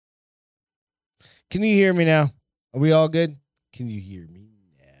Can you hear me now? Are we all good? Can you hear me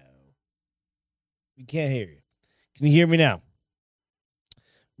now? We can't hear you. Can you hear me now?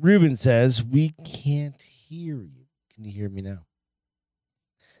 Ruben says, we can't hear you. Can you hear me now?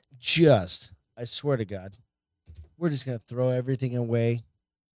 I swear to God, we're just going to throw everything away.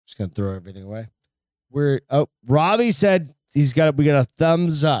 Just going to throw everything away. Robbie said we got a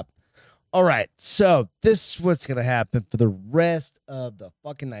thumbs up. All right, so this is what's going to happen for the rest of the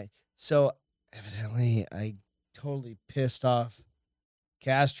fucking night. So evidently, I totally pissed off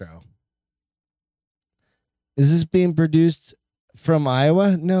Castro. Is this being produced from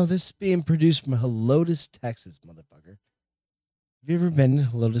Iowa? No, this is being produced from Helotes, Texas, motherfucker. Have you ever been to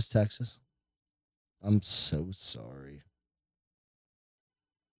Helotes, Texas? I'm so sorry.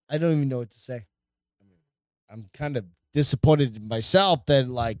 I don't even know what to say. I'm kind of disappointed in myself that,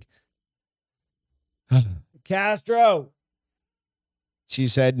 like, Castro. She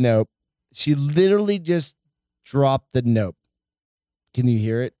said nope. She literally just dropped the nope. Can you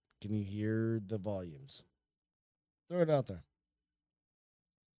hear it? Can you hear the volumes? Throw it out there.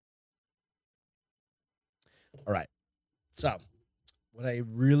 All right. So, what I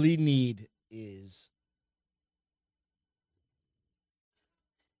really need is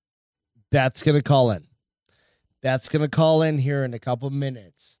Beth's going to call in. Beth's going to call in here in a couple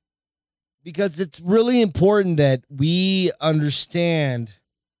minutes because it's really important that we understand.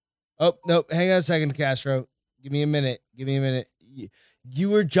 Oh, no, hang on a second, Castro. Give me a minute. You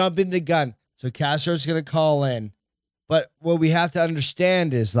were jumping the gun. So Castro's going to call in. But what we have to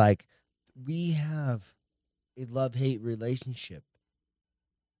understand is, like, we have a love-hate relationship.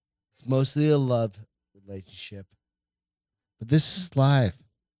 It's mostly a love relationship. But this is live.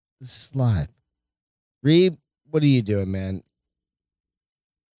 Reeb, what are you doing, man?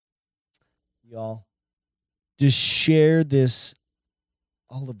 Y'all, just share this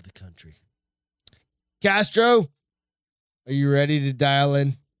all over the country. Castro, are you ready to dial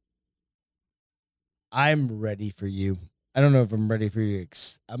in? I'm ready for you. I don't know if I'm ready for you.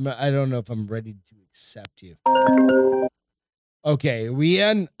 I don't know if I'm ready to accept you. Okay, are we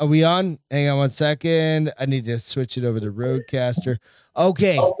on? Hang on 1 second. I need to switch it over to Roadcaster.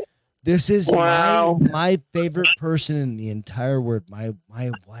 Okay, this is my favorite person in the entire world. My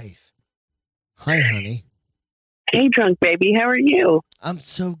wife. Hi, honey. Hey, drunk baby. How are you? I'm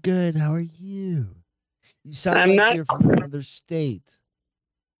so good. How are you? You sound you're from another state.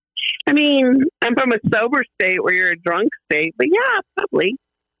 I mean, I'm from a sober state where you're a drunk state, but yeah, probably.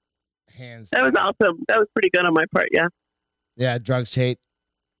 That was pretty good on my part, yeah. Yeah, drunk state.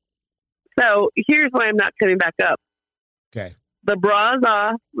 So here's why I'm not coming back up. Okay. The bra's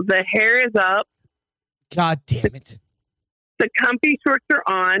off, the hair is up. God damn it. The comfy shorts are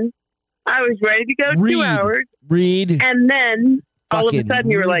on. I was ready to go 2 hours. And then all of a sudden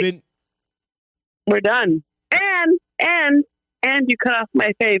you were like, we're done. And you cut off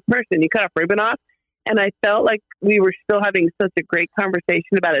my favorite person. You cut off Ruben off. And I felt like we were still having such a great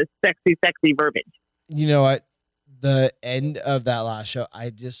conversation about his sexy, sexy verbiage. You know what? The end of that last show, I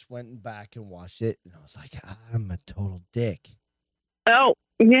just went back and watched it. And I was like, I'm a total dick. Oh,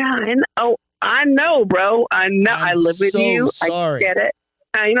 yeah. I know, bro. I know. I live with you. Sorry. I get it.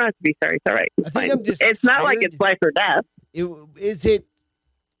 You don't have to be sorry. It's all right. It's fine. It's not like it's life or death. You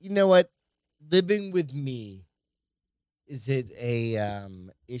know what? Living with me, is it a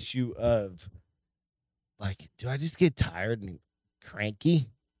issue of, like, do I just get tired and cranky?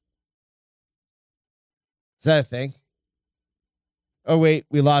 Is that a thing? Oh, wait.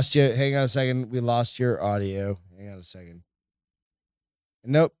 We lost you. Hang on a second. We lost your audio. Hang on a second.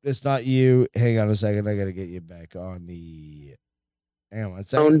 Nope, it's not you. Hang on a second. I got to get you back on the... Hang on 1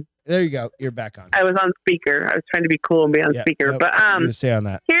 second. There you go. You're back on. I was on speaker. I was trying to be cool and be on speaker. Nope, but stay on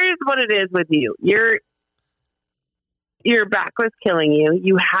that. Here's what it is with you. Your back was killing you.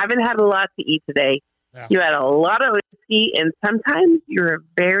 You haven't had a lot to eat today. Yeah. You had a lot of whiskey, and sometimes you're a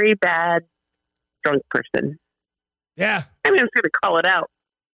very bad drunk person. Yeah. I mean, I'm going to call it out.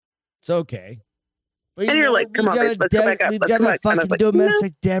 It's okay. But and you're like, come on, let's go back up. We've got a fucking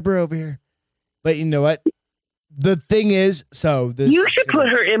domestic Deborah over here. But you know what? The thing is, you should put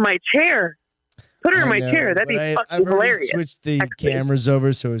her in my chair. Put her in my chair. That'd be fucking hilarious. Switched the cameras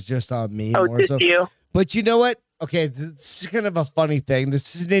over, so it's just on me. Oh, just you. But you know what? Okay, this is kind of a funny thing.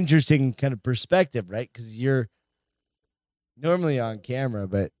 This is an interesting kind of perspective, right? Because you're normally on camera,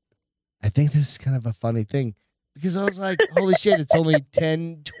 but I think this is kind of a funny thing. Because I was like, holy shit, it's only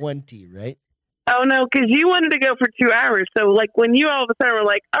 10:20, right? Oh, no, because you wanted to go for 2 hours. So, like, when you all of a sudden were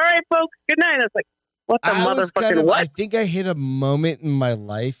like, all right, folks, good night. I was like, what the motherfucking what? I think I hit a moment in my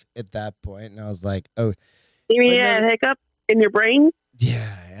life at that point, and I was like, oh. You mean a hiccup in your brain? Yeah,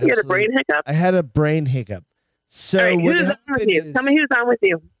 absolutely. You had a brain hiccup? I had a brain hiccup. So right, who's on with you? Tell me who's on with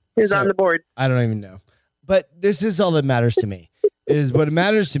you. Who's on the board? I don't even know. But this is all that matters to me. What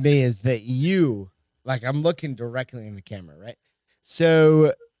matters to me is that you, like, I'm looking directly in the camera, right?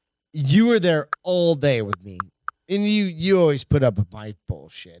 So you were there all day with me. And you always put up with my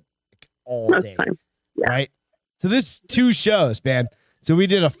bullshit like, all day. Yeah. Right? So this 2 shows, man. So we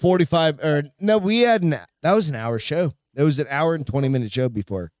did a 45 that was an hour show. It was an hour and 20-minute show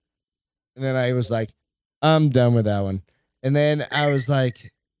before. And then I was like, I'm done with that one. And then I was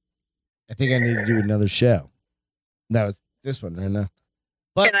like, I think I need to do another show. And that was this one right now.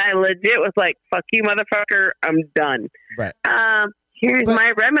 And I legit was like, fuck you, motherfucker. I'm done. Right. Here's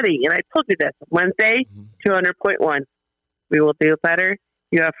my remedy. And I told you this. Wednesday, 200.1. We will do better.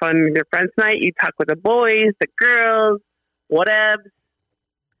 You have fun with your friends tonight. You talk with the boys, the girls, whatever.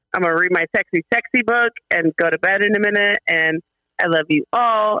 I'm going to read my sexy book and go to bed in a minute. And I love you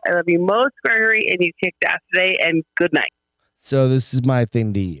all. I love you most, Gregory. And you kicked ass today. And good night. So this is my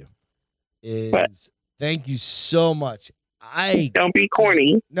thing to you. Thank you so much. Don't be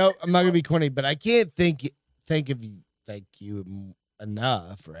corny. No, I'm not going to be corny. But I can't thank you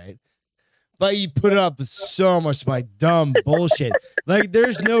enough, right? But you put up with so much of my dumb bullshit. Like,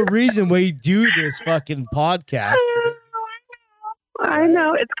 there's no reason why you do this fucking podcast. I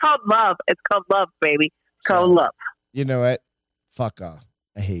know. It's called love. It's called love, baby. It's called love. You know what? Fuck off.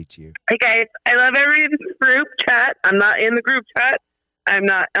 I hate you. Hey, guys. I love every group chat. I'm not in the group chat. I'm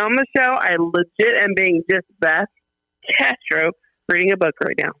not on the show. I legit am being just Beth Castro reading a book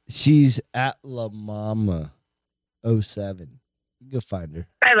right now. She's at La Mama 07. You go find her.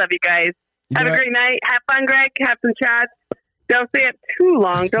 I love you guys. Have a great night. Have fun, Greg. Have some chats. Don't stay up too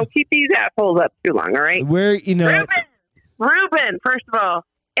long. Don't keep these assholes up too long, all right? Ruben, first of all,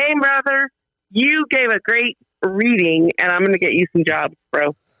 hey, brother, you gave a great reading, and I'm going to get you some jobs,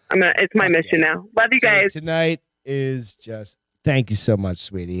 bro. It's my mission now. Love you guys. Tonight is just, thank you so much,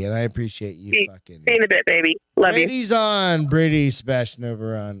 sweetie, and I appreciate you See you in a bit, baby. Love you. Brady's on. Brady, Sebastian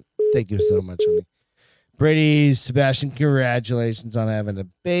over on. Thank you so much, honey. Brady, Sebastian, congratulations on having a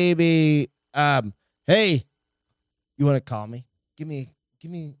baby. Hey, you want to call me? Give me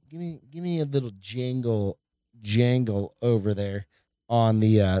a little jangle over there on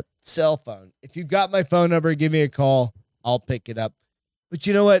the cell phone. If you got my phone number, give me a call. I'll pick it up. But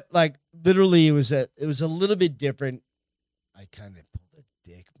you know what? Like, literally, it was a little bit different. I kind of pulled a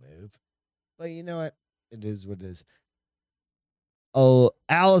dick move, but you know what? It is what it is. Oh,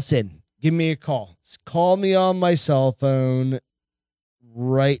 Allison, give me a call. Call me on my cell phone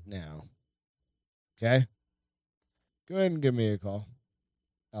right now. Okay? Go ahead and give me a call.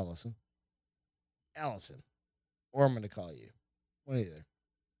 Allison. Or I'm going to call you. One of either.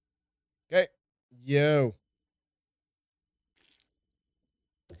 Okay? Yo.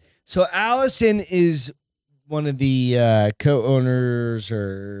 So Allison is one of the co-owners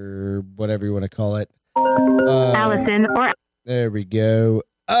or whatever you want to call it. Allison. There we go.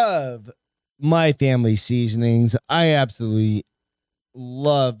 Of My Family Seasonings. I absolutely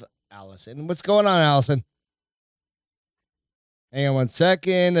love Allison. What's going on, Allison? Hang on one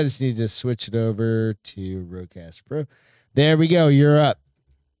second. I just need to switch it over to Roadcast Pro. There we go. You're up.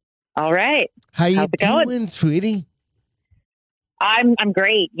 All right. How you doing, sweetie? I'm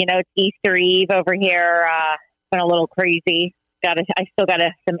great. You know, it's Easter Eve over here. Been a little crazy. I still got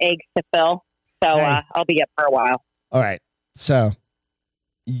some eggs to fill. So I'll be up for a while. All right. So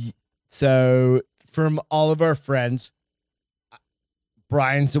from all of our friends,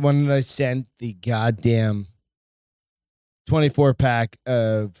 Brian's the one that I sent the goddamn 24-pack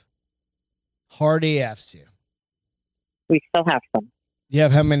of hard AFs to. We still have some. You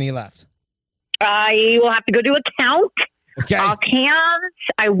have how many left? I will have to go do a count. Okay. Offhand,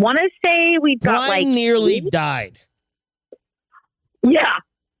 I want to say we've got Brian nearly died. Yeah,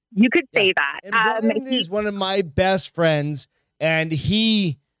 you could say that. And Brian is one of my best friends, and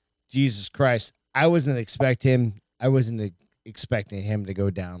Jesus Christ, I wasn't expecting him to go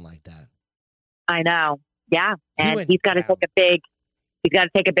down like that. I know. Yeah, and he's got to take a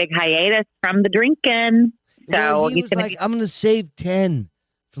big hiatus from the drinking. So he was like, I'm going to save 10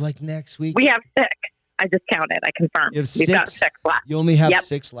 for like next week. We have 6. I just counted. I confirmed. We've got 6 left. You only have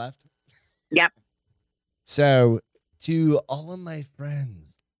 6 left? Yep. So to all of my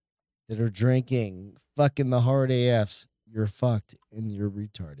friends that are drinking fucking the hard AFs, you're fucked and you're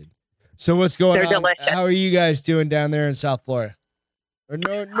retarded. So what's going on? Delicious. How are you guys doing down there in South Florida? Or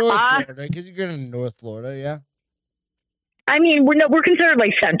North Florida? Because you're going to North Florida, yeah? I mean, we're considered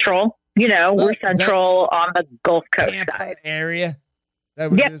like central. You know, we're central on the Gulf Coast Tampa side. area?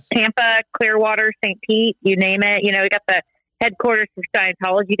 Yep, Tampa, Clearwater, St. Pete, you name it. You know, we got the headquarters for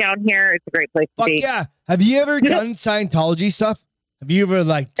Scientology down here. It's a great place to be. Yeah. Have you ever done Scientology stuff? Have you ever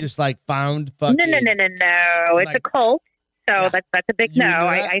just found fucking... No. It's a cult. So that's a big no.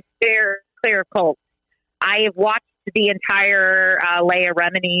 I steer clear of cults. I have watched the entire Leia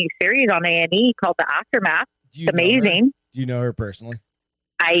Remini series on A&E called The Aftermath. It's amazing. Do you know her personally?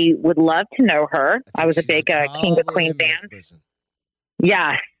 I would love to know her. I was a big King of Queens fan.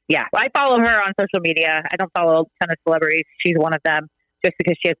 Yeah. I follow her on social media. I don't follow a ton of celebrities. She's one of them just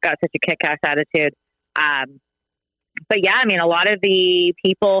because she has got such a kick-ass attitude. But yeah, I mean, a lot of the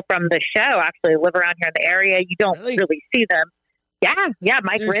people from the show actually live around here in the area. You don't really see them. Yeah.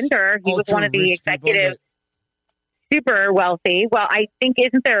 Mike Rinder, he was one of the executives, super wealthy. Well, I think,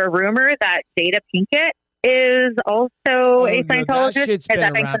 isn't there a rumor that Jada Pinkett is also a Scientologist? Has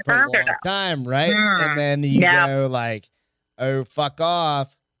that been confirmed or no? Time, right? And then you go oh, fuck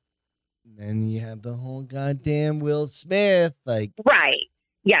off. And then you have the whole goddamn Will Smith, Right.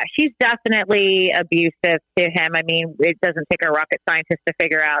 Yeah, she's definitely abusive to him. I mean, it doesn't take a rocket scientist to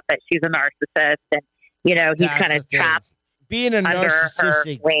figure out that she's a narcissist, and he's kind of trapped. Being a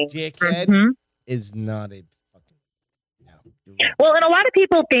narcissistic dickhead is not a fucking Well, and a lot of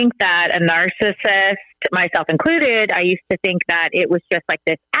people think that a narcissist, myself included, I used to think that it was just like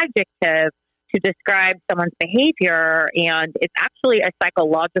this adjective to describe someone's behavior, and it's actually a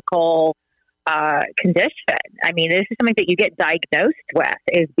psychological condition. I mean, this is something that you get diagnosed with,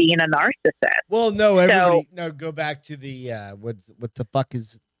 is being a narcissist. Well, no, everybody, go back to the what the fuck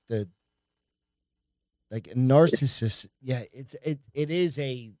is the a narcissist? Yeah, it is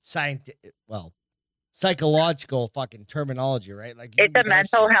a psychological fucking terminology, right? It's a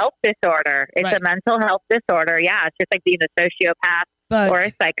mental health disorder. It's a mental health disorder. Yeah, it's just like being a sociopath or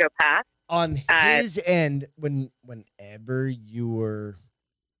a psychopath. On his end, whenever you were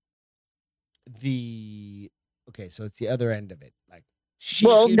so it's the other end of it.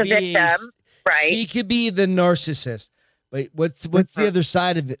 The victim, right? She could be the narcissist. But what's the other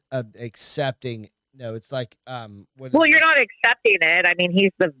side of it, of accepting? No, it's you're not accepting it. I mean,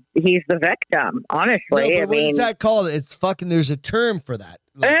 he's the victim. Honestly, what is that called? It's fucking. There's a term for that.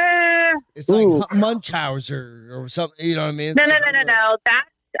 It's Munchausen or something. You know what I mean? No. That's.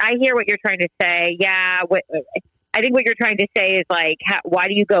 I hear what you're trying to say. Yeah. I think what you're trying to say is why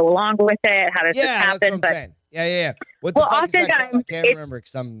do you go along with it? How does this happen? That's what I'm saying. Yeah. What the fuck is that called? I can't remember.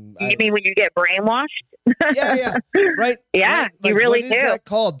 You mean when you get brainwashed? Yeah. Right. Yeah, you really do. What is that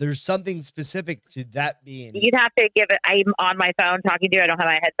called? There's something specific to that being. You'd have to give it. I'm on my phone talking to you. I don't have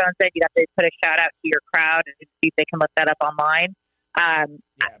my headphones in. You'd have to put a shout out to your crowd and see if they can look that up online.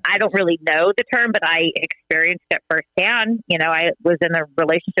 I don't really know the term, but I experienced it firsthand. I was in a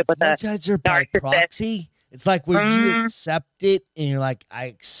relationship with a narcissist. Proxy. It's like when you accept it and you're like, I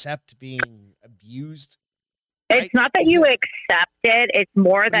accept being abused. It's not that you accept it. It's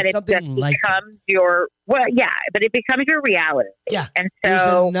more that it just becomes but it becomes your reality. Yeah. And so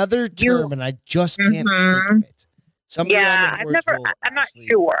there's another term and I just can't think of it. I'm not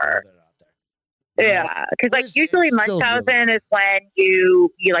sure. Yeah. Because usually Munchausen is when you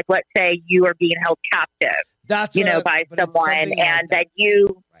let's say you are being held captive. That's by someone, and that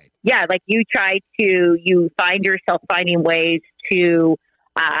you you find yourself finding ways to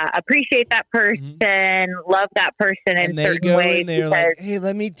appreciate that person, love that person in certain ways. And they're like, hey,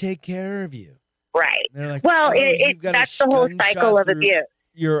 let me take care of you. Right. Well, that's the whole cycle of abuse.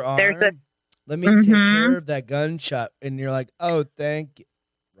 Your arm. Let me take care of that gunshot. And you're like, oh, thank you.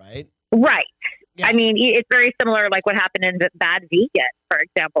 Right? Right. Yeah. I mean, it's very similar, like what happened in Bad Vegan, for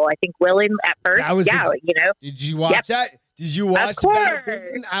example. I think Willie at first, Did you watch that? Did you watch Bad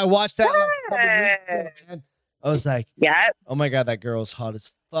Vegan? I watched that like a couple weeks ago, man. I was like, oh my God, that girl's hot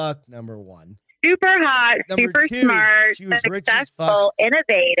as fuck, number one. Super hot, super smart, successful,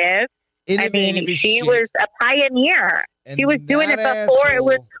 innovative. I mean, she was a pioneer. And she was doing it before it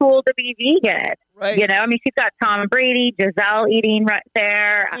was cool to be vegan. Right. I mean, she's got Tom Brady, Giselle eating right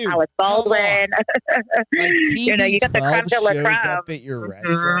there, Alec Baldwin. You got the creme de la creme. Up at your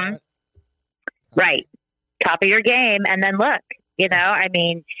restaurant. Right. Top of your game. And then look, I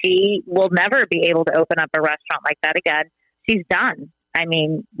mean, she will never be able to open up a restaurant like that again. She's done. I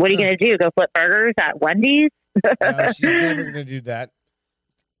mean, what are you going to do? Go flip burgers at Wendy's? No, she's never going to do that.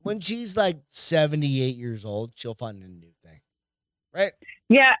 When she's like 78 years old, she'll find a new thing. Right?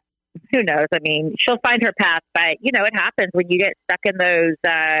 Yeah. Who knows? I mean, she'll find her path, but it happens when you get stuck in those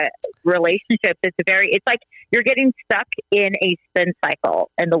relationships. It's like you're getting stuck in a spin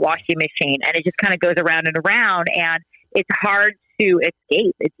cycle in the washing machine, and it just kind of goes around and around, and it's hard to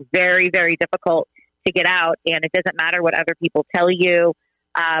escape. It's very, very difficult to get out, and it doesn't matter what other people tell you.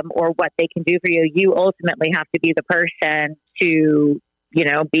 or what they can do for you. You ultimately have to be the person to,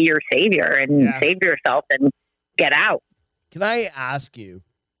 be your savior and save yourself and get out. Can I ask you?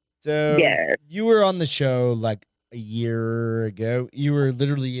 So you were on the show like a year ago. You were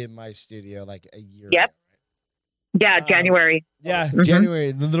literally in my studio like a year ago. Right? Yeah, January. January,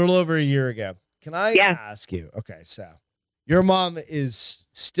 a little over a year ago. Can I ask you? Okay, so your mom is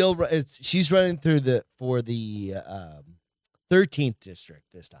still she's running for the 13th district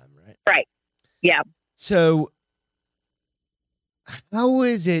this time, right? Right. Yeah. So how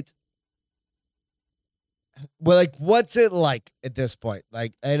is it? Well, like, what's it like at this point?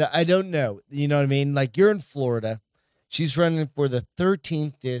 Like, I don't know. You know what I mean? Like, you're in Florida. She's running for the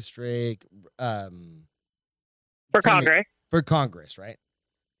 13th district. For Congress. For Congress, right?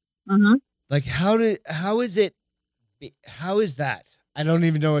 Mm-hmm. Like, how is that? I don't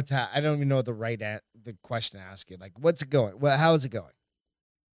even know I don't even know the question to ask you. Like, what's it going? Well, how is it going?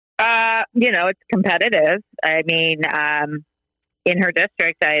 It's competitive. I mean, in her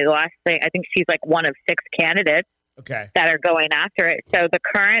district, I think she's like one of 6 candidates that are going after it. So the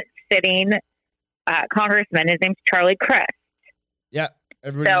current sitting congressman, his name's Charlie Crist. Yeah.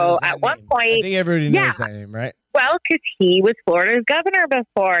 So at one point, I think everybody knows that name, right? Well, because he was Florida's governor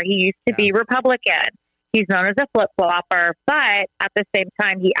before. He used to be Republican. He's known as a flip-flopper, but at the same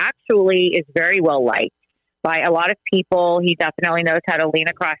time, he actually is very well liked by a lot of people. He definitely knows how to lean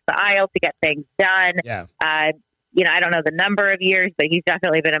across the aisle to get things done. Yeah. I don't know the number of years, but he's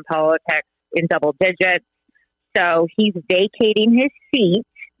definitely been in politics in double digits. So he's vacating his seat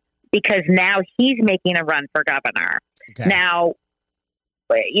because now he's making a run for governor. Okay. Now,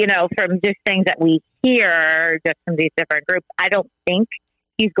 from just things that we hear just from these different groups, I don't think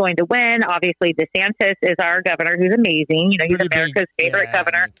he's going to win. Obviously, DeSantis is our governor, who's amazing. He's America's favorite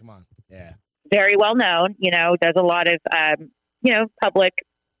governor. Come on. Yeah. Very well known, does a lot of, public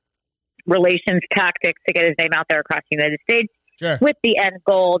relations tactics to get his name out there across the United States with the end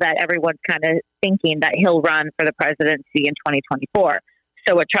goal that everyone's kind of thinking that he'll run for the presidency in 2024.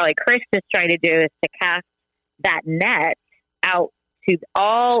 So what Charlie Crist is trying to do is to cast that net out to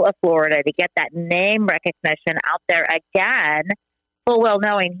all of Florida to get that name recognition out there again, full well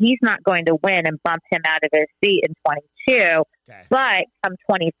knowing he's not going to win and bump him out of his seat in 22. But come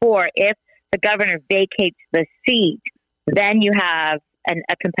 24, if the governor vacates the seat, then you have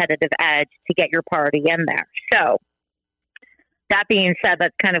a competitive edge to get your party in there. So that being said,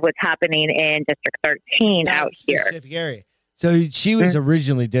 that's kind of what's happening in District 13 out here. Specific area. So she was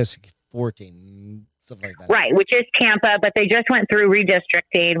originally District 14, stuff like that. Right, which is Tampa, but they just went through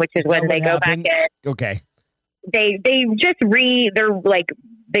redistricting, which is when they go back in. Okay. They just redraw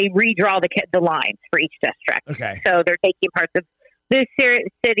the lines for each district. Okay. So they're taking parts of this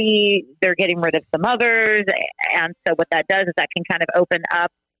city, they're getting rid of some others. And so what that does is that can kind of open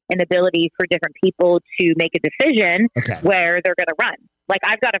up an ability for different people to make a decision where they're going to run. Like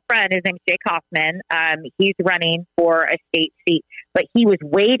I've got a friend, his name's Jake Hoffman. He's running for a state seat, but he was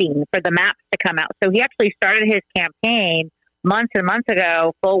waiting for the maps to come out. So he actually started his campaign months and months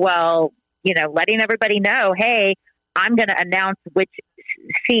ago, full well, letting everybody know, hey, I'm going to announce which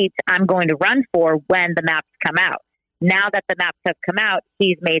seats I'm going to run for when the maps come out. Now that the maps have come out,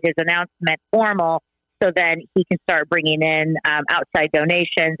 he's made his announcement formal. So then he can start bringing in outside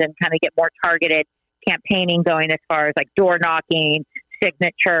donations and kind of get more targeted campaigning going as far as like door knocking,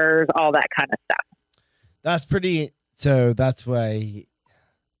 signatures, all that kind of stuff. That's pretty. So that's why, you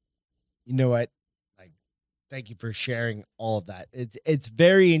know what? Like, thank you for sharing all of that. It's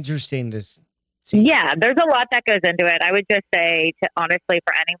very interesting to see. Yeah, there's a lot that goes into it. I would just say, honestly,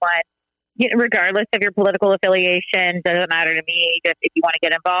 for anyone, regardless of your political affiliation, doesn't matter to me. Just if you want to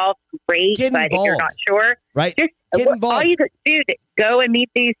get involved, great. But if you're not sure, right? Just get involved. All you do, go and meet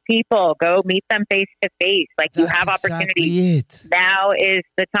these people. Go meet them face to face. Like you have opportunity. Now is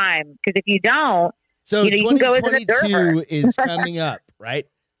the time. Because if you don't, so you can go as an observer. 2022 is coming up, right?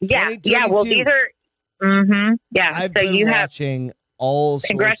 Yeah. Well, these are. Mm-hmm. Yeah. I've been watching all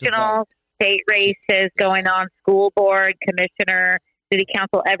congressional, state races going on, school board, commissioner, city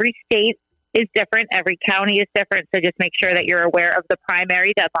council. Every state is different. Every county is different. So just make sure that you're aware of the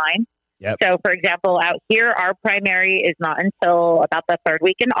primary deadline. Yep. So, for example, out here, our primary is not until about the third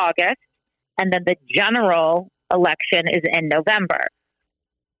week in August. And then the general election is in November.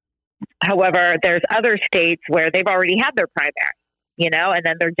 However, there's other states where they've already had their primary, and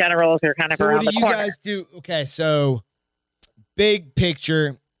then their generals are kind of around the corner. So what do you guys do? Okay, so big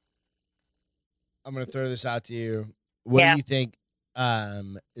picture. I'm going to throw this out to you. What do you think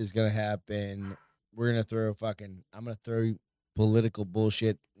is going to happen? We're going to I'm going to throw political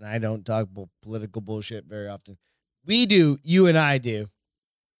bullshit, and I don't talk about political bullshit very often. We do, you and I do.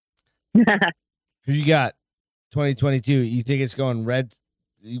 Who you got? 2022. You think it's going red?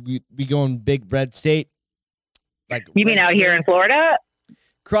 We going big red state? Like you mean out here in Florida?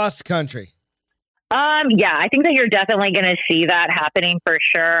 Across the country. Yeah, I think that you're definitely going to see that happening for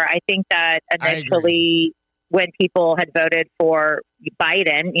sure. I think that initially when people had voted for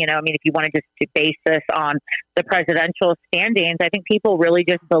Biden, if you wanted just to base this on the presidential standings, I think people really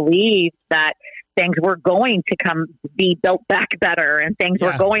just believed that things were going to be built back better and things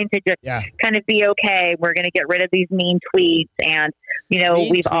were going to just kind of be okay. We're going to get rid of these mean tweets and,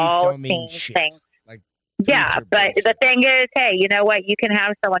 we've all seen things. But the thing is, hey, you know what? You can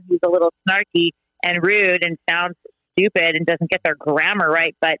have someone who's a little snarky and rude and sounds stupid and doesn't get their grammar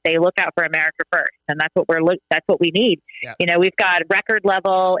right, but they look out for America first, and that's what that's what we need. Yeah. We've got record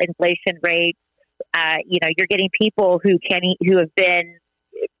level inflation rates. You're getting people who have been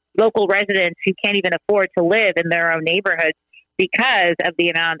local residents who can't even afford to live in their own neighborhoods because of the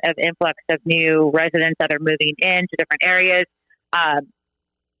amount of influx of new residents that are moving into different areas.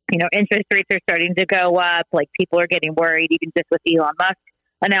 Interest rates are starting to go up. Like people are getting worried, even just with Elon Musk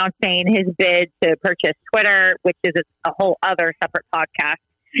announcing his bid to purchase Twitter, which is a whole other separate podcast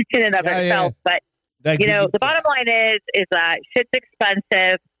in and of itself. Yeah. But, the bottom line is that shit's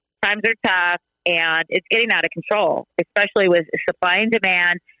expensive, times are tough, and it's getting out of control, especially with supply and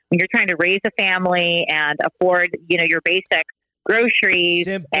demand. When you're trying to raise a family and afford, your basic groceries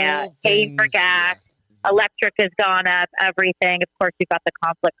and paying for gas, electric has gone up, everything. Of course, you've got the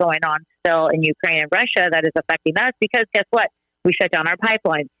conflict going on still in Ukraine and Russia that is affecting us because guess what? We shut down our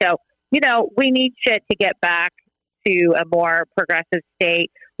pipeline. So, we need shit to get back to a more progressive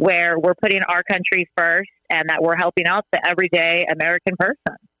state where we're putting our country first and that we're helping out the everyday American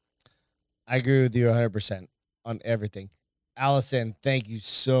person. I agree with you 100% on everything. Allison, thank you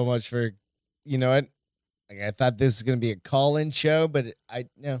so much for, I thought this was going to be a call-in show, but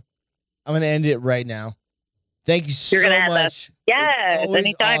I'm going to end it right now. Thank you so much. Yeah, it's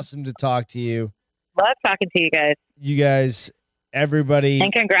always awesome to talk to you. Love talking to you guys. You guys, everybody.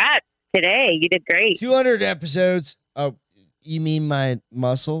 And congrats today. You did great. 200 episodes. Oh, you mean my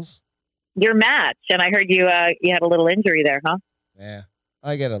muscles? Your match. And I heard you had a little injury there, huh? Yeah.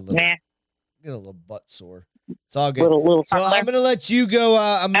 I got a little butt sore. It's all good. So I'm going to let you go.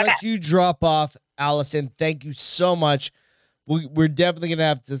 I'm going to let you drop off, Allison. Thank you so much. We're definitely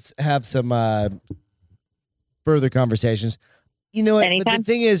going to have some further conversations. You know what? But the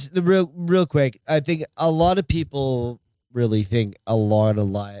thing is, real quick, I think a lot of people really think a lot of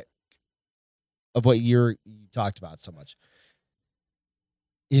what you talked about so much.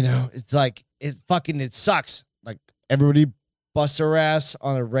 It's like it sucks. Like everybody busts their ass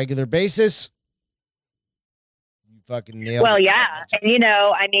on a regular basis. You fucking nailed it. Well, yeah.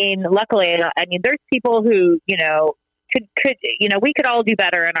 And luckily, there's people who, could we could all do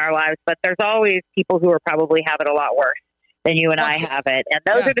better in our lives, but there's always people who are probably have it a lot worse than you and I have it. And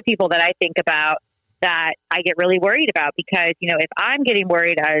those are the people that I think about that I get really worried about because, if I'm getting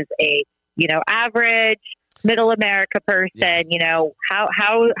worried as a, average middle America person, how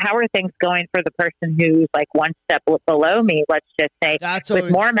are things going for the person who's like one step below me, let's just say,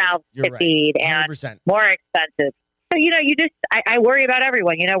 with more mouths to feed and more expensive. So, I worry about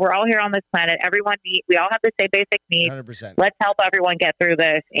everyone. We're all here on this planet. We all have the same basic needs. 100%. Let's help everyone get through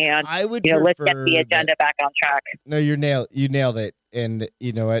this. And, let's get the agenda back on track. No, you nailed it. And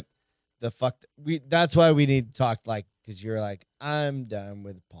you know what? That's why we need to talk because you're like, I'm done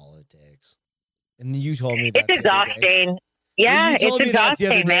with politics. And you told me that. It's exhausting. Yeah, it's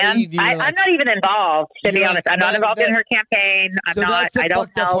exhausting, man. I'm not even involved, to be honest. I'm not involved in her campaign. I don't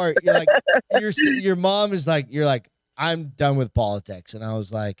help. Part. You're like, your mom is like, you're like, I'm done with politics. And I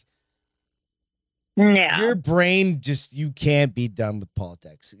was like, your brain you can't be done with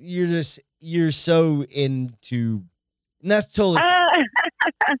politics. You're so into, and that's totally,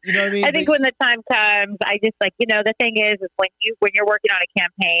 you know what I mean? I think when the time comes, I just the thing is when you're working on a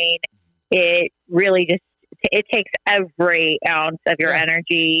campaign, it really it takes every ounce of your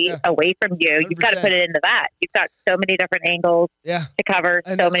energy away from you. 100%. You've got to put it into that. You've got so many different angles to cover,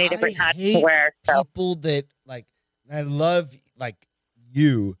 so many different hats to wear. So people that I love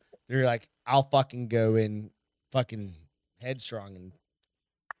you. They're like, I'll fucking go in fucking headstrong,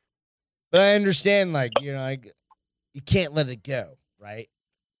 but I understand you can't let it go, right?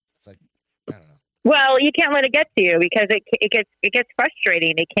 It's like I don't know. Well, you can't let it get to you because it gets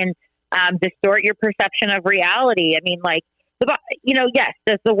frustrating. It can distort your perception of reality. I mean, yes,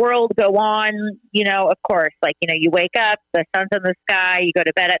 does the world go on? Of course, you wake up, the sun's in the sky, you go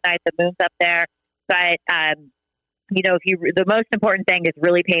to bed at night, the moon's up there. But, the most important thing is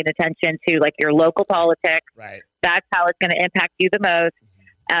really paying attention to your local politics. Right. That's how it's going to impact you the most.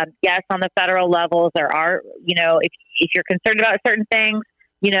 Yes, on the federal levels, there are, if you're concerned about certain things,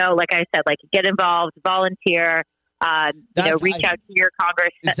 like I said, like get involved, volunteer, reach out to your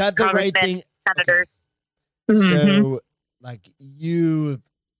Congress. Is that the right thing? Senators. Okay. So, like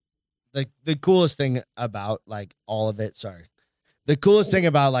the coolest thing about like all of it, the coolest thing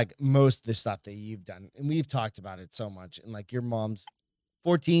about like most of the stuff that you've done, and we've talked about it so much, and like your mom's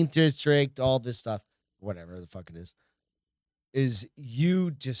 14th district, all this stuff, whatever the fuck it is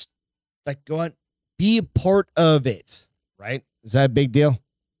you just like go on, be a part of it, right? Is that a big deal?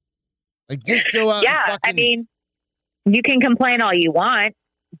 Like just go out. Yeah, I mean, you can complain all you want,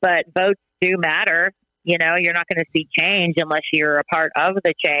 but votes do matter. You're not going to see change unless you're a part of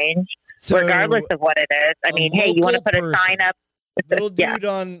the change, regardless of what it is. I mean, hey, you want to put a sign up? Little dude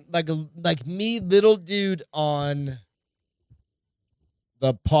on like me, little dude on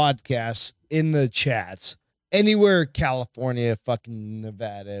the podcast, in the chats, anywhere, California, fucking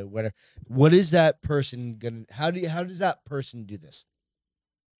Nevada, whatever. What is that person gonna? How does that person do this?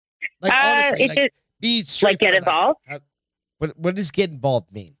 Like honestly, be straight. Like get involved. What does get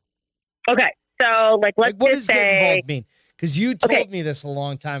involved mean? Okay, so let's what does just say, get involved mean? Because you told me this a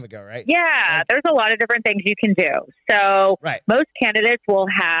long time ago, right? Yeah, there's a lot of different things you can do. So most candidates will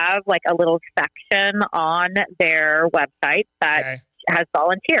have like a little section on their website that has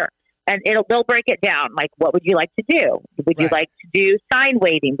volunteer. And they'll break it down. Like, what would you like to do? Would you like to do sign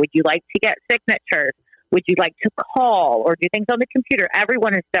waving? Would you like to get signatures? Would you like to call or do things on the computer?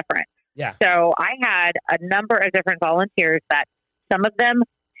 Everyone is different. Yeah. So I had a number of different volunteers that some of them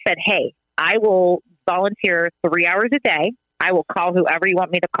said, hey, I will volunteer 3 hours a day. I will call whoever you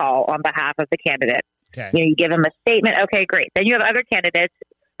want me to call on behalf of the candidate. Okay. You give them a statement. Okay, great. Then you have other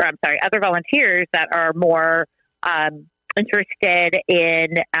other volunteers that are more interested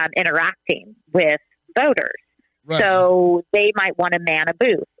in interacting with voters. Right. So they might want to man a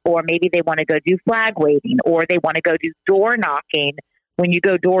booth, or maybe they want to go do flag waving, or they want to go do door knocking. When you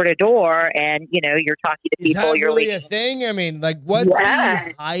go door to door and, you're talking to people. Is that you're really a thing? I mean, like what's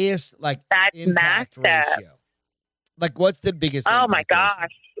the highest impact ratio? Like what's the biggest? Oh my gosh.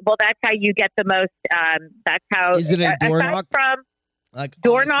 Ratio? Well, that's how you get the most. That's how. Is it a door knock?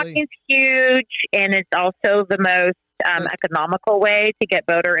 Door knocking is huge, and it's also the most economical way to get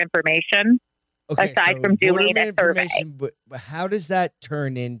voter information. Okay, aside from doing a survey. But how does that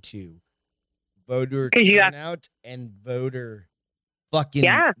turn into voter turnout and voter fucking?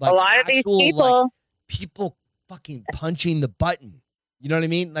 Yeah, a lot of these people. People fucking punching the button. You know what I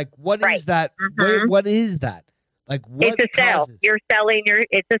mean? Like, what is that? What is that? Like, what? It's a sale. You're selling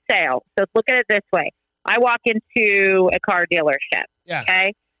it's a sale. So look at it this way. I walk into a car dealership. Yeah.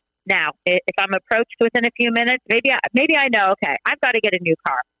 Okay. Now, if I'm approached within a few minutes, maybe I know, okay, I've got to get a new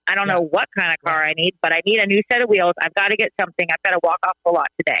car. I don't know what kind of car I need, but I need a new set of wheels. I've got to get something. I've got to walk off the lot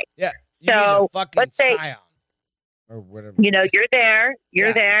today. Yeah. So let's say, or whatever. You're there.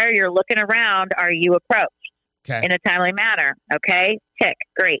 You're there. You're looking around. Are you approached in a timely manner? Okay. Tick.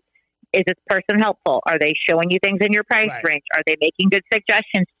 Great. Is this person helpful? Are they showing you things in your price range? Are they making good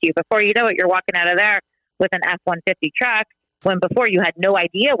suggestions to you? Before you know it, you're walking out of there with an F-150 truck when before you had no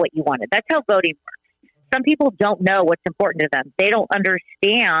idea what you wanted. That's how voting works. Some people don't know what's important to them. They don't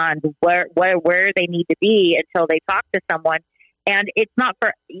understand where they need to be until they talk to someone. And it's not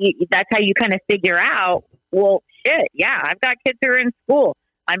that's how you kind of figure out, well, shit, yeah, I've got kids who are in school.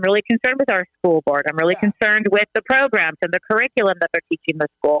 I'm really concerned with our school board. I'm really concerned with the programs and the curriculum that they're teaching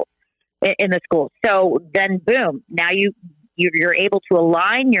in the schools. So then, boom, now you're able to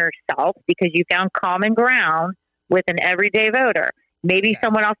align yourself because you found common ground with an everyday voter. Maybe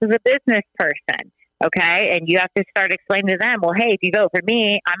someone else is a business person, okay? And you have to start explaining to them, well, hey, if you vote for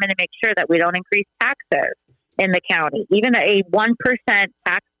me, I'm going to make sure that we don't increase taxes in the county. Even a 1%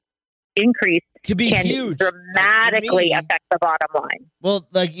 tax increase can huge. Dramatically affect the bottom line. Well,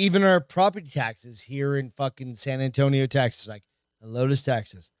 like even our property taxes here in fucking San Antonio, Texas, like the Lotus,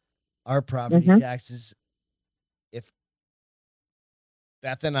 Texas, our property taxes, if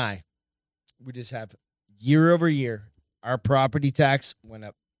Beth and I, we just have year over year, our property tax went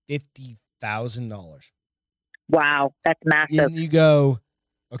up $50,000. Wow, that's massive. And you go,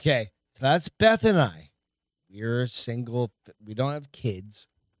 okay, that's Beth and I. We're single. We don't have kids.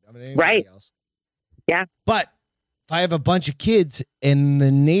 Right. Else. Yeah. But if I have a bunch of kids and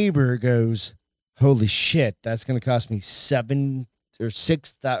the neighbor goes, holy shit, that's going to cost me $7,000 or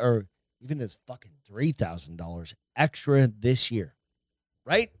 $6,000 or even as fucking $3,000 extra this year.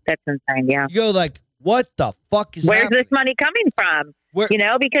 Right? That's insane. Yeah. You go like, what the fuck is Where's happening? This money coming from?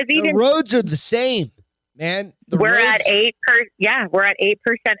 Because even the roads are the same, man. We're at 8%. Yeah, we're at 8%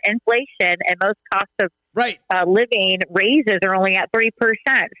 inflation, and most costs of living raises are only at 3%.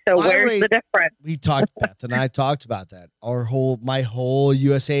 So where's the difference? Beth and I talked about that. My whole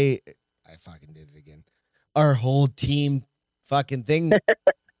USA, I fucking did it again. Our whole team fucking thing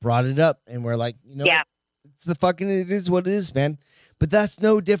brought it up, and we're like, it is what it is, man. But that's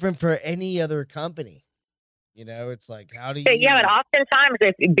no different for any other company. It's like, how do you... Yeah, but oftentimes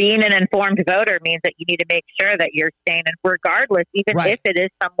if being an informed voter means that you need to make sure that you're staying in, regardless, even if it is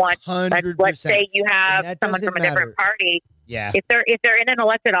someone, let's say you have someone from a different party. Yeah. If they're in an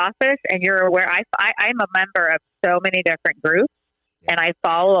elected office and you're aware, I'm a member of so many different groups, and I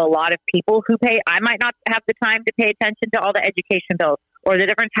follow a lot of people who I might not have the time to pay attention to all the education bills or the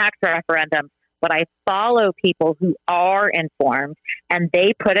different tax referendums, but I follow people who are informed, and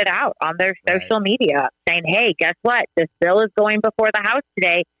they put it out on their social media saying, hey, guess what? This bill is going before the House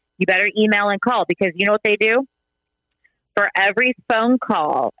today. You better email and call, because you know what they do? For every phone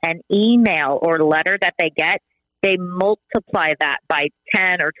call and email or letter that they get, they multiply that by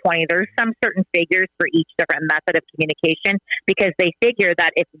 10 or 20. There's some certain figures for each different method of communication, because they figure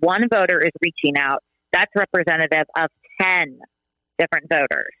that if one voter is reaching out, that's representative of 10 different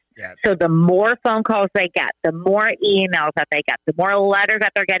voters. Yeah. So the more phone calls they get, the more emails that they get, the more letters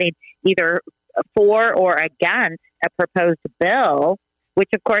that they're getting either for or against a proposed bill, which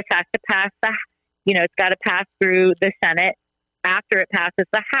of course has to pass it's got to pass through the Senate after it passes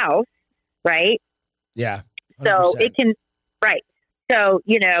the House, right? Yeah. 100%. So it can, So,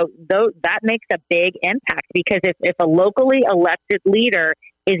 that makes a big impact, because if a locally elected leader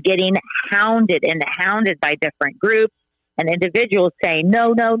is getting hounded by different groups and individuals saying,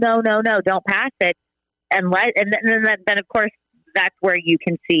 no, don't pass it. And then of course, that's where you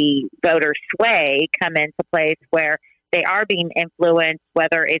can see voter sway come into place, where they are being influenced,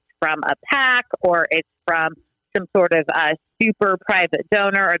 whether it's from a PAC or it's from some sort of super private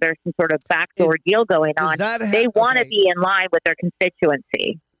donor, or there's some sort of backdoor deal going on. They want to be in line with their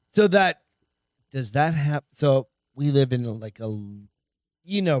constituency. So does that happen? So we live in my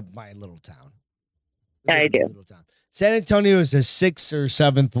little town. I do. Little town. San Antonio is the 6th or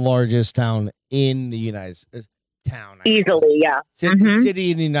 7th largest town in the United States. Easily, yeah.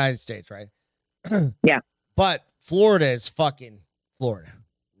 City in the United States, right? Yeah. But Florida is fucking Florida,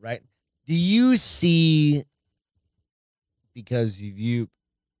 right? Do you see, because I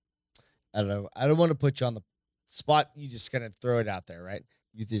don't know, I don't want to put you on the spot. You just kind of throw it out there, right?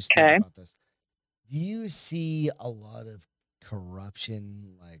 You just think about this. Do you see a lot of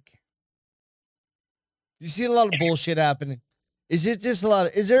corruption? Do you see a lot of bullshit happening? Is there just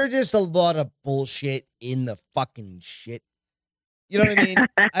a lot of bullshit in the fucking shit? You know what I mean?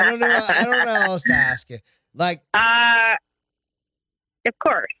 I don't know how else to ask you. Of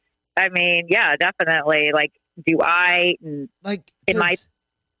course. I mean, yeah, definitely. Do I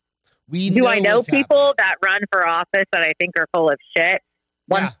know people that run for office that I think are full of shit?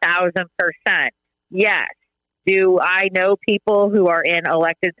 1,000%. Yes. Do I know people who are in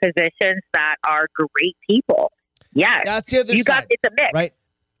elected positions that are great people? Yes. That's the other side. It's a mix. Right.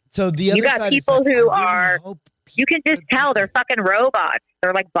 So the other side, you got people who are, you can just tell they're fucking robots.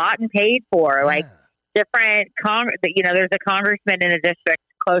 They're bought and paid for. Different, there's a congressman in a district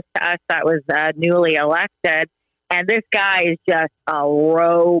close to us that was newly elected, and this guy is just a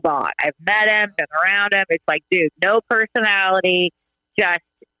robot. I've met him, been around him. It's dude, no personality, just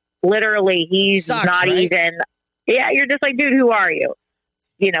literally, he's not even. Yeah, you're just dude, who are you?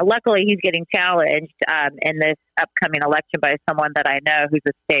 Luckily he's getting challenged in this upcoming election by someone that I know who's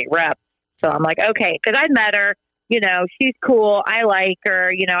a state rep. So I'm okay, because I met her. She's cool. I like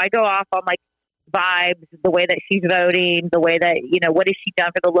her. I go off on vibes, the way that she's voting, the way that, what has she done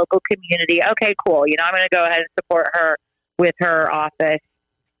for the local community? Okay, cool. I'm going to go ahead and support her with her office.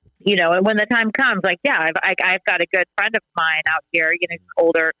 And when the time comes, I've got a good friend of mine out here, he's an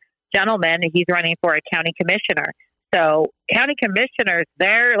older gentleman. He's running for a county commissioner. So county commissioners,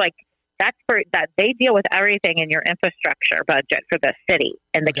 they're they deal with everything in your infrastructure budget for the city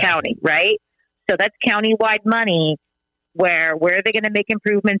and the county, right? So that's countywide money. Where are they going to make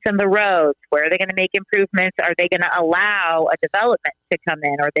improvements in the roads? Where are they going to make improvements? Are they going to allow a development to come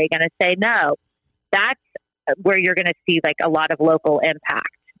in? Or are they going to say no? That's where you're going to see a lot of local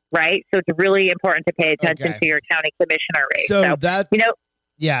impact, right? So it's really important to pay attention to your county commissioner race. So that,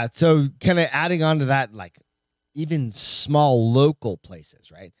 yeah. So kind of adding on to that, even small local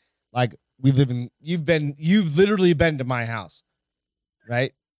places, right? You've literally been to my house,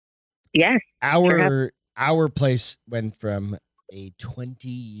 right? Yes. Our place went from a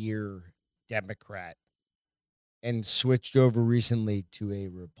 20-year Democrat and switched over recently to a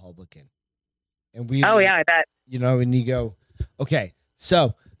Republican. And I bet. And you go, okay,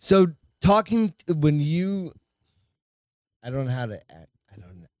 so talking when you, I don't know how to,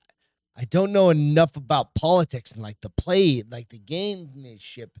 I don't know enough about politics and like the play, like the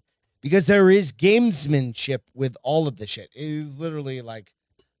gamesmanship, because there is gamesmanship with all of the shit. It is literally like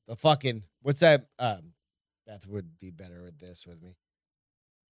the fucking, what's that? Beth would be better with this with me.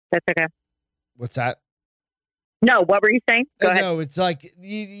 That's okay. What's that? No, what were you saying? Go ahead. No, it's like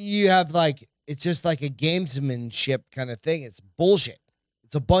you have like, it's just like a gamesmanship kind of thing. It's bullshit.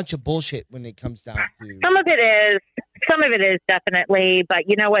 It's a bunch of bullshit when it comes down to. Some of it is definitely, but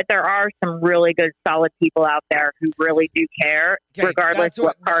you know what? There are some really good, solid people out there who really do care, regardless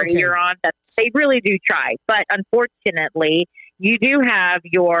what party you're on. That they really do try. But unfortunately, you do have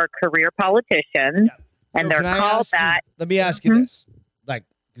your career politicians, and they're called that. Let me ask you this, like,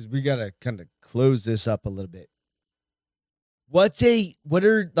 because we gotta kind of close this up a little bit. What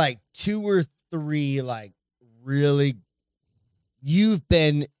are like 2 or 3 like really? Your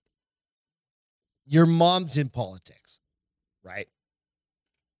mom's in politics, right?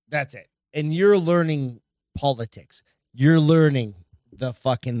 That's it. And you're learning politics. You're learning the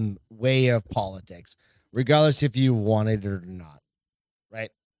fucking way of politics, regardless if you want it or not, right?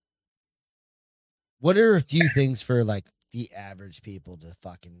 What are a few things for like the average people to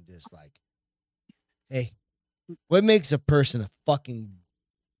fucking just like, hey, what makes a person a fucking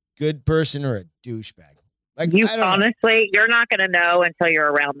good person or a douchebag? Like, honestly, you're not going to know until you're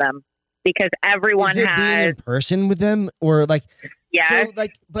around them, because everyone has being in person with them, or like, yeah, so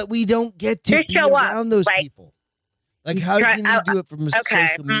like, but we don't get to be around those people. Like, how can you do it from a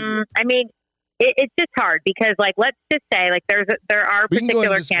social media? I mean, it's just hard because, like, let's just say, like, there are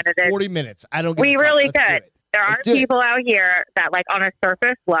particular candidates. 40 minutes. I don't. We really could. There are people out here that, like, on a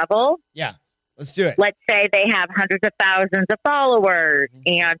surface level. Yeah. Let's do it. Let's say they have hundreds of thousands of followers,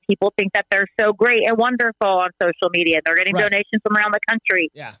 and people think that they're so great and wonderful on social media. They're getting donations from around the country.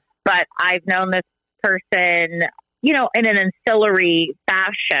 Yeah. But I've known this person, you know, in an ancillary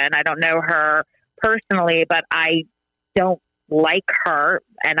fashion. I don't know her personally, but I don't like her,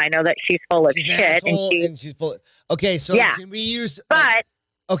 and I know that she's full of shit. And she's full. Okay, so can we use? But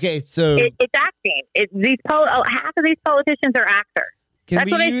okay, so it's acting. Half of these politicians are actors. That's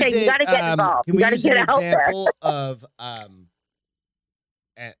what I say. You got to get involved. You got to get out there. Of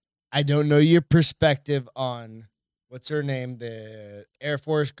I don't know your perspective on what's her name, the Air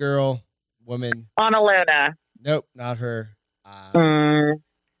Force girl, woman. Anna Luna. Nope, not her.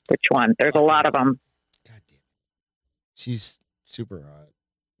 Which one? There's a lot of them. God damn it. She's super hot.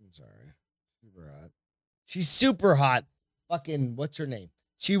 I'm sorry. Super hot. She's super hot. Fucking, what's her name?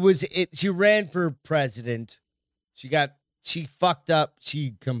 She ran for president. She fucked up.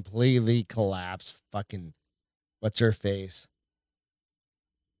 She completely collapsed. Fucking, what's her face?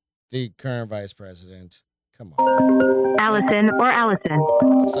 The current vice president. Come on. Allison.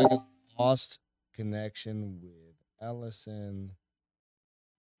 Looks like a lost connection with Allison.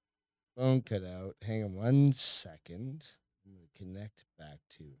 Phone cut out. Hang on 1 second. I'm going to connect back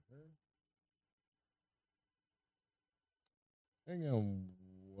to her. Hang on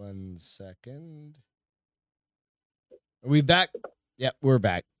 1 second. Are we back? Yep, we're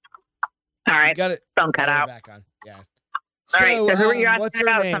back. All right. Got it. Phone cut out. Back on. Yeah. All right. So who were you asking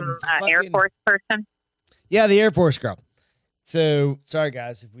about? Some Air Force person? Yeah, the Air Force girl. So sorry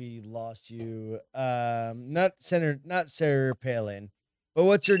guys if we lost you. Not Sarah Palin, but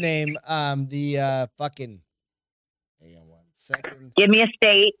what's her name? The fucking. Hang on 1 second. Give me a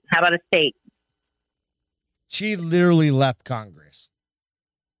state. How about a state? She literally left Congress.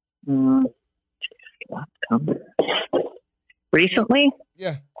 Left Congress. Recently?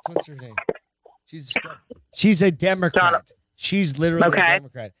 Yeah. What's her name? She's a Democrat. She's literally a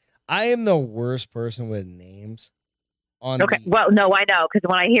Democrat. I am the worst person with names. Well, no, I know, because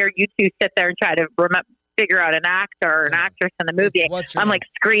when I hear you two sit there and try to figure out an actor or an actress in the movie, I'm like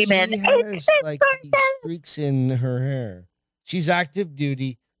screaming. She has like these streaks in her hair. She's active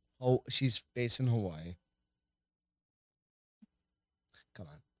duty. Oh, she's based in Hawaii. Come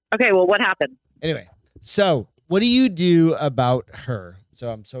on. Okay, well, what happened? Anyway, so what do you do about her? So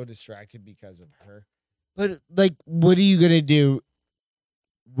I'm so distracted because of her. But like, what are you gonna do?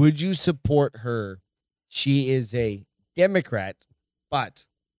 Would you support her? She is a Democrat, but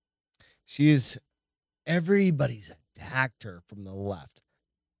everybody's attacked her from the left,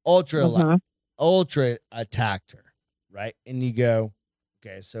 ultra attacked her, right? And you go,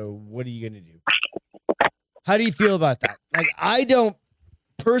 okay, so what are you gonna do? How do you feel about that? Like, I don't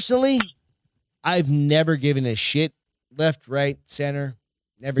personally. I've never given a shit, left, right, center.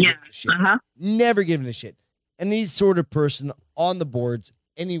 Never given a shit. Never given a shit. And these sort of person on the boards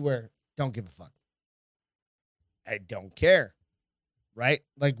anywhere, don't give a fuck. I don't care. right?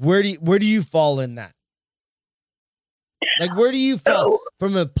 Like, where do you fall in that? Like, where do you fall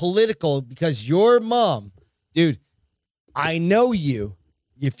from a political, because your mom, dude, I know you,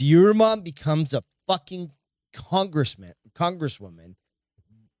 if your mom becomes a fucking congresswoman,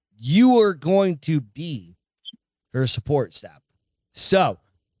 you are going to be her support staff. So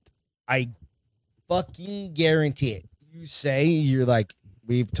I fucking guarantee it. You say you're like,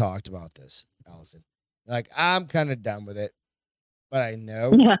 we've talked about this, Allison. Like, I'm kind of done with it, but I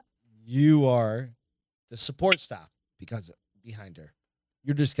know you are the support staff because behind her.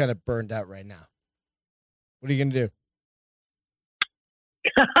 You're just kind of burned out right now. What are you going to do?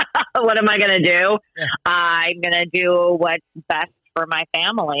 What am I going to do? Yeah. I'm going to do what's best for my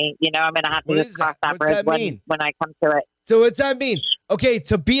family. You know, I'm going to have to just cross that bridge when I come to it. So what's that mean? Okay,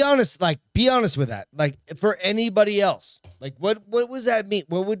 to be honest, be honest with that. Like, for anybody else, like, what was that mean?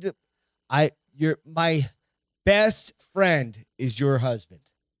 What would my best friend is your husband.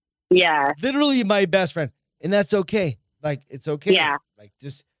 Yeah. Literally my best friend. And that's okay. Like, it's okay. Yeah. Like,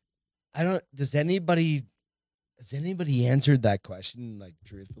 just, has anybody answered that question, like,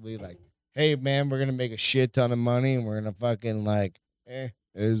 truthfully? Like, hey, man, we're going to make a shit ton of money and we're going to fucking, like, it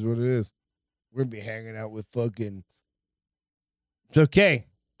is what it is. We're going to be hanging out with fucking, it's okay.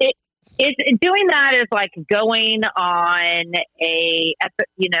 It's doing that is like going on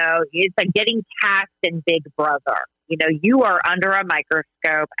it's like getting cast in Big Brother. You know, you are under a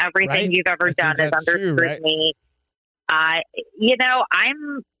microscope. Everything you've ever done is under scrutiny. Right?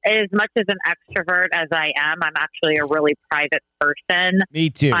 I'm as much as an extrovert as I am. I'm actually a really private person.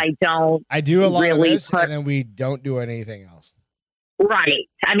 Me too. I do a lot of this, and then we don't do anything else. Right.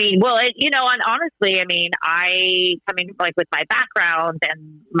 I mean, well, and honestly, I mean, like with my background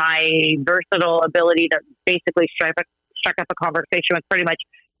and my versatile ability to basically strike up a conversation with pretty much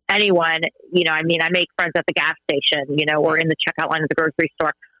anyone, I mean, I make friends at the gas station, or in the checkout line at the grocery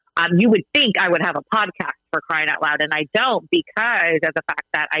store. You would think I would have a podcast, for crying out loud, and I don't, because of the fact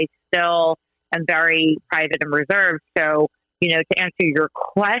that I still am very private and reserved. So, to answer your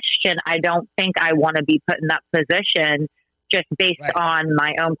question, I don't think I want to be put in that position just based on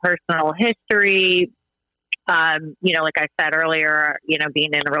my own personal history. Like I said earlier,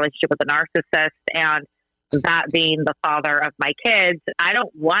 being in a relationship with a narcissist and that being the father of my kids, I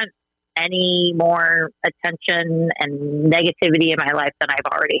don't want any more attention and negativity in my life than I've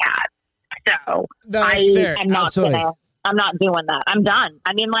already had. So I'm not doing that. I'm done.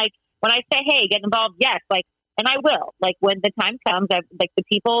 I mean, like, when I say, hey, get involved, yes, like, and I will. Like, when the time comes, like, the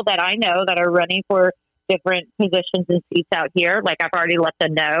people that I know that are running for different positions and seats out here, like, I've already let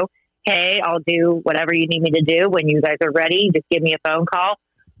them know, hey, I'll do whatever you need me to do. When you guys are ready, just give me a phone call.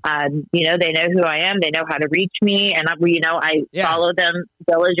 They know who I am. They know how to reach me. And I follow them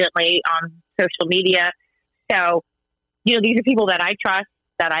diligently on social media. So, these are people that I trust,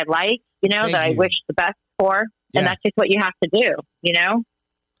 that I like, I wish the best for. Yeah. And that's just what you have to do,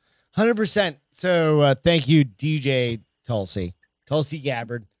 100%. So thank you, DJ Tulsi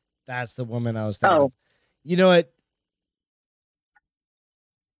Gabbard. That's the woman I was thinking of. You know what?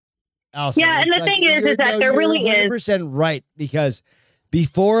 Allison, yeah, and the thing is that there really 100% is 100% right, because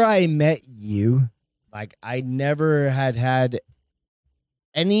before I met you, like, I never had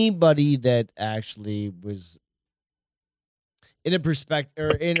anybody that actually was in a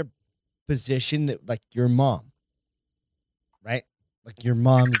perspective or in a position that, like, your mom, right? Like, your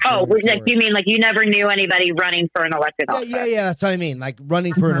mom's. Oh, like, you mean like you never knew anybody running for an elected office? Yeah. That's what I mean. Like,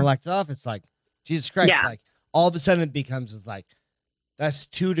 running for an elected office, like, Jesus Christ, like, all of a sudden it becomes like, that's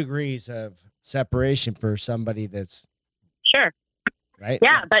 2 degrees of separation for somebody that's sure. Right.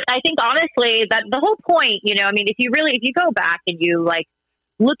 Yeah. But I think honestly that the whole point, I mean, if you go back and you, like,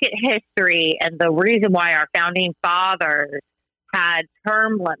 look at history and the reason why our founding fathers had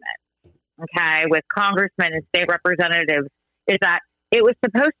term limits, okay, with congressmen and state representatives, is that it was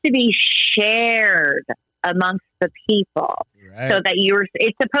supposed to be shared amongst the people, so that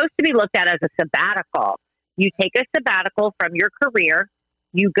it's supposed to be looked at as a sabbatical. You take a sabbatical from your career,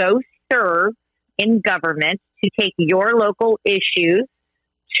 you go serve in government to take your local issues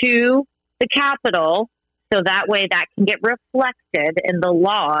to the Capitol, so that way that can get reflected in the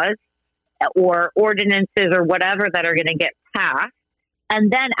laws or ordinances or whatever that are going to get passed.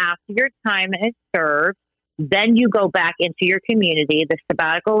 And then after your time is served, then you go back into your community, the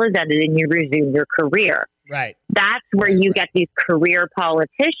sabbatical is ended, and you resume your career. Right. That's where you get these career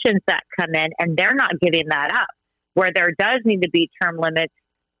politicians that come in, and they're not giving that up, where there does need to be term limits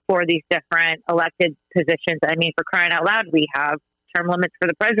for these different elected positions. I mean, for crying out loud, we have term limits for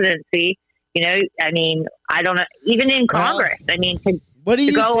the presidency. I mean, I don't know, even in Congress, I mean, to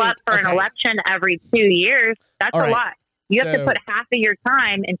go up for an election every 2 years, that's a lot. You have to put half of your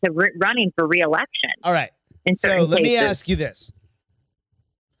time into running for re-election. All right. So let me ask you this.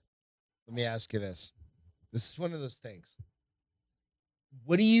 This is one of those things.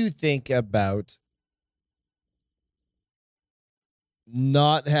 What do you think about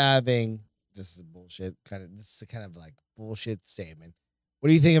not having, this is kind of like bullshit statement. What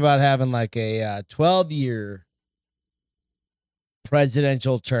do you think about having like a 12-year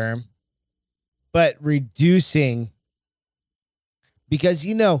presidential term, but reducing, because,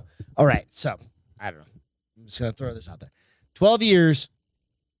 all right, so I don't know. I'm just going to throw this out there. 12 years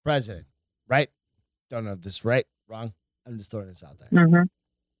president, right? Don't know if this is right, wrong. I'm just throwing this out there. Mm-hmm.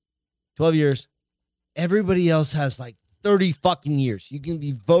 12 years. Everybody else has like 30 fucking years. You can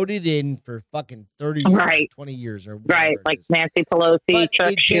be voted in for fucking 30 years, right. 20 years or whatever. Right, like Nancy Pelosi,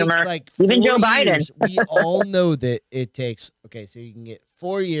 Chuck Schumer, like even Joe Biden. We all know that it takes, okay, so you can get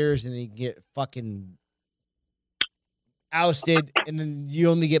 4 years and then you can get fucking ousted, and then you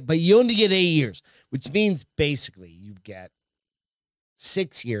only get 8 years, which means basically you get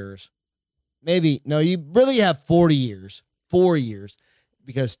 6 years. Maybe, no, you really have 4 years,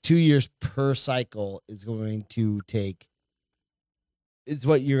 because 2 years per cycle is going to take, is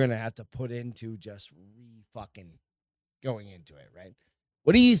what you're going to have to put into just fucking going into it, right?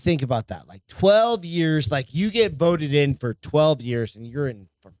 What do you think about that? Like 12 years, like you get voted in for 12 years and you're in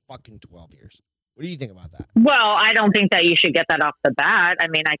for fucking 12 years. What do you think about that? Well, I don't think that you should get that off the bat. I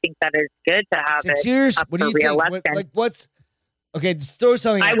mean, I think that is good to have 6 years. Up what do you think? What's okay? Just throw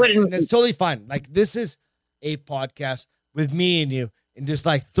something. I wouldn't. And it's totally fine. Like, this is a podcast with me and you, and just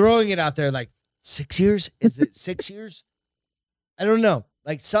like throwing it out there. Like 6 years? Is it 6 years? I don't know.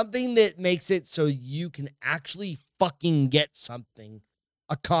 Like something that makes it so you can actually fucking get something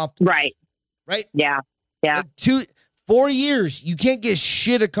accomplished. Right. Right. Yeah. Yeah. Like 4 years, you can't get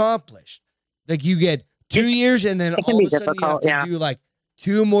shit accomplished. Like you get 2 years, and then all of a sudden you have to do like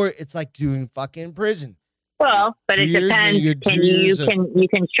 2 more. It's like doing fucking prison. Well, but it depends. You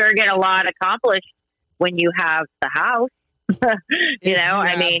can sure get a lot accomplished when you have the house.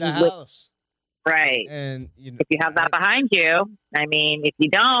 Right. And if you have that behind you, I mean, if you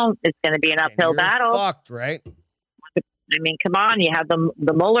don't, it's going to be an uphill battle. Fucked, right? I mean, come on, you have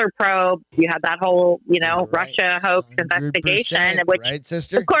the Mueller probe, you have that whole, Russia hoax investigation, which, right,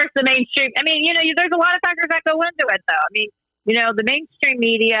 sister? Of course, the mainstream, I mean, there's a lot of factors that go into it, though. I mean, the mainstream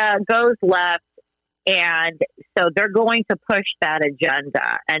media goes left, and so they're going to push that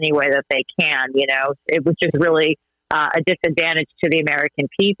agenda any way that they can, which is really a disadvantage to the American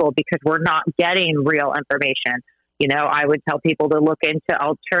people because we're not getting real information. I would tell people to look into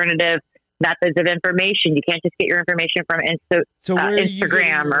alternative methods of information. You can't just get your information from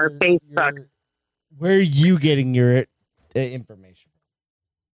Instagram or Facebook. Where are you getting your information?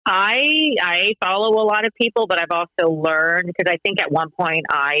 I follow a lot of people, but I've also learned, because I think at one point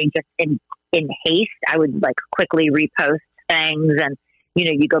I just in haste, I would like quickly repost things, and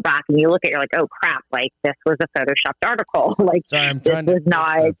you go back and you look at, you're like, oh crap, like this was a photoshopped article. Like, sorry, I'm trying to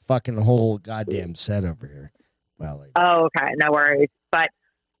not fucking whole goddamn set over here. Well, like, oh, okay, no worries. But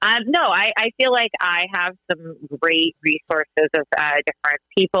no, I feel like I have some great resources of different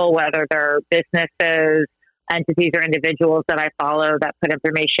people, whether they're businesses, entities, or individuals that I follow that put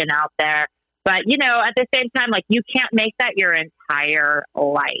information out there. But, at the same time, like, you can't make that your entire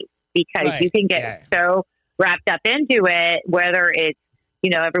life, because you can get so wrapped up into it, whether it's,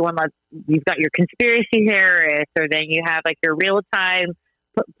 everyone loves, you've got your conspiracy theorists, or then you have like your real-time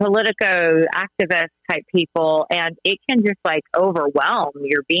Politico activist type people, and it can just like overwhelm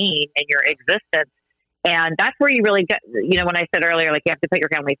your being and your existence. And that's where you really get, when I said earlier, like, you have to put your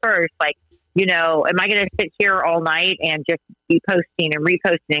family first, like, am I going to sit here all night and just be posting and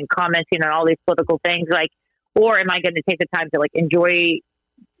reposting and commenting on all these political things? Like, or am I going to take the time to like enjoy,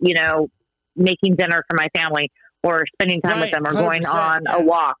 making dinner for my family, or spending time with them, or going on a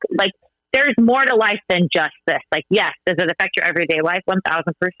walk? Like, there's more to life than just this. Like, yes, does it affect your everyday life? 1,000%.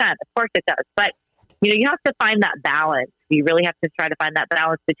 Of course it does. But, you have to find that balance. You really have to try to find that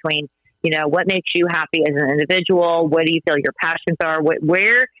balance between, what makes you happy as an individual? What do you feel your passions are?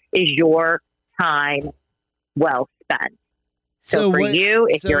 Where is your time well spent? So for you,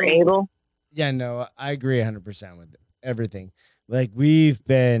 if you're able. Yeah, no, I agree 100% with everything. Like, we've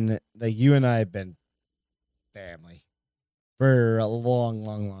been, like, you and I have been family for a long,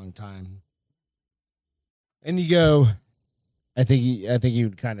 long, long time. And you go, I think you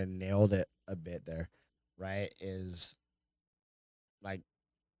kind of nailed it a bit there, right? Is like,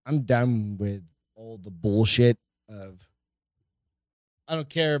 I'm done with all the bullshit of, I don't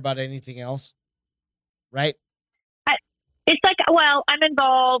care about anything else, right? It's like, Well, I'm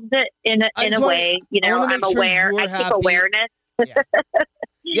involved in a way. I'm aware. I keep awareness. Yeah.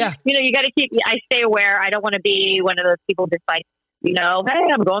 Yeah. You got to keep. I stay aware. I don't want to be one of those people just like, hey,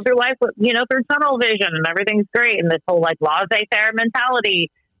 I'm going through life with, through tunnel vision and everything's great, and this whole like laissez-faire mentality.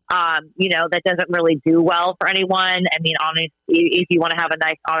 That doesn't really do well for anyone. I mean, honestly, if you want to have a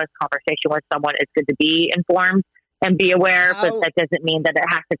nice, honest conversation with someone, it's good to be informed and be aware, but that doesn't mean that it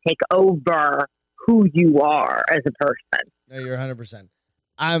has to take over who you are as a person. No, you're 100%.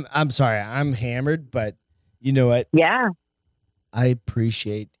 I'm sorry. I'm hammered, but you know what? Yeah. I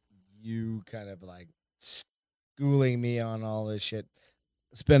appreciate you kind of like schooling me on all this shit.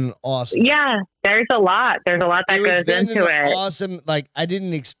 It's been awesome. Yeah, there's a lot. There's a lot that goes into it. Awesome. Like, I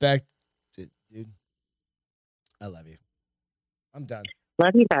didn't expect it, dude. I love you. I'm done.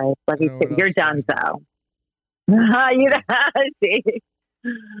 Love you guys. Love you too. You're done, though.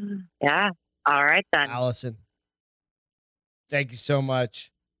 Yeah. All right, then. Allison, thank you so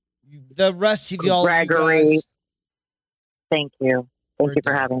much. The rest of y'all, Gregory, thank you. Thank you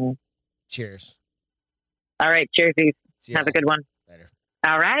for having me. Cheers. All right. Cheers. Have a good one. Later.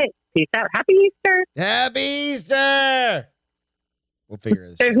 All right. Peace out. Happy Easter. Happy Easter. We'll figure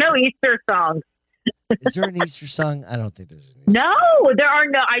this out. There's no Easter songs. Is there an Easter song? I don't think there's an Easter song. No, there are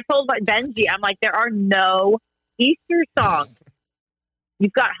no. I told Benji, I'm like, there are no Easter songs.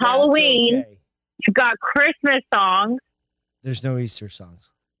 You've got Halloween. Okay. You've got Christmas songs. There's no Easter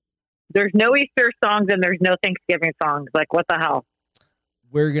songs. There's no Easter songs and there's no Thanksgiving songs. Like, what the hell?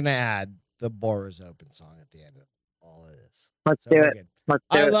 We're going to add the bar is open song at the end of all of this. Let's do it.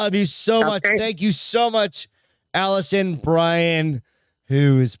 I love you so much. Great. Thank you so much, Allison, Brian,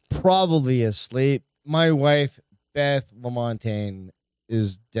 who is probably asleep. My wife, Beth Lamontagne,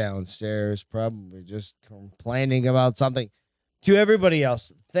 is downstairs, probably just complaining about something. To everybody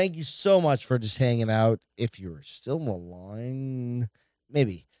else, thank you so much for just hanging out. If you're still on the line,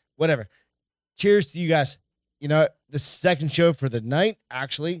 maybe, whatever. Cheers to you guys. The second show for the night,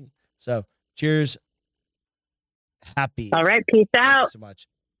 actually. So, cheers. Happy. All right. Peace out. Thank you so much.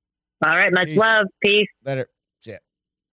 All right. Much love. Peace. Later.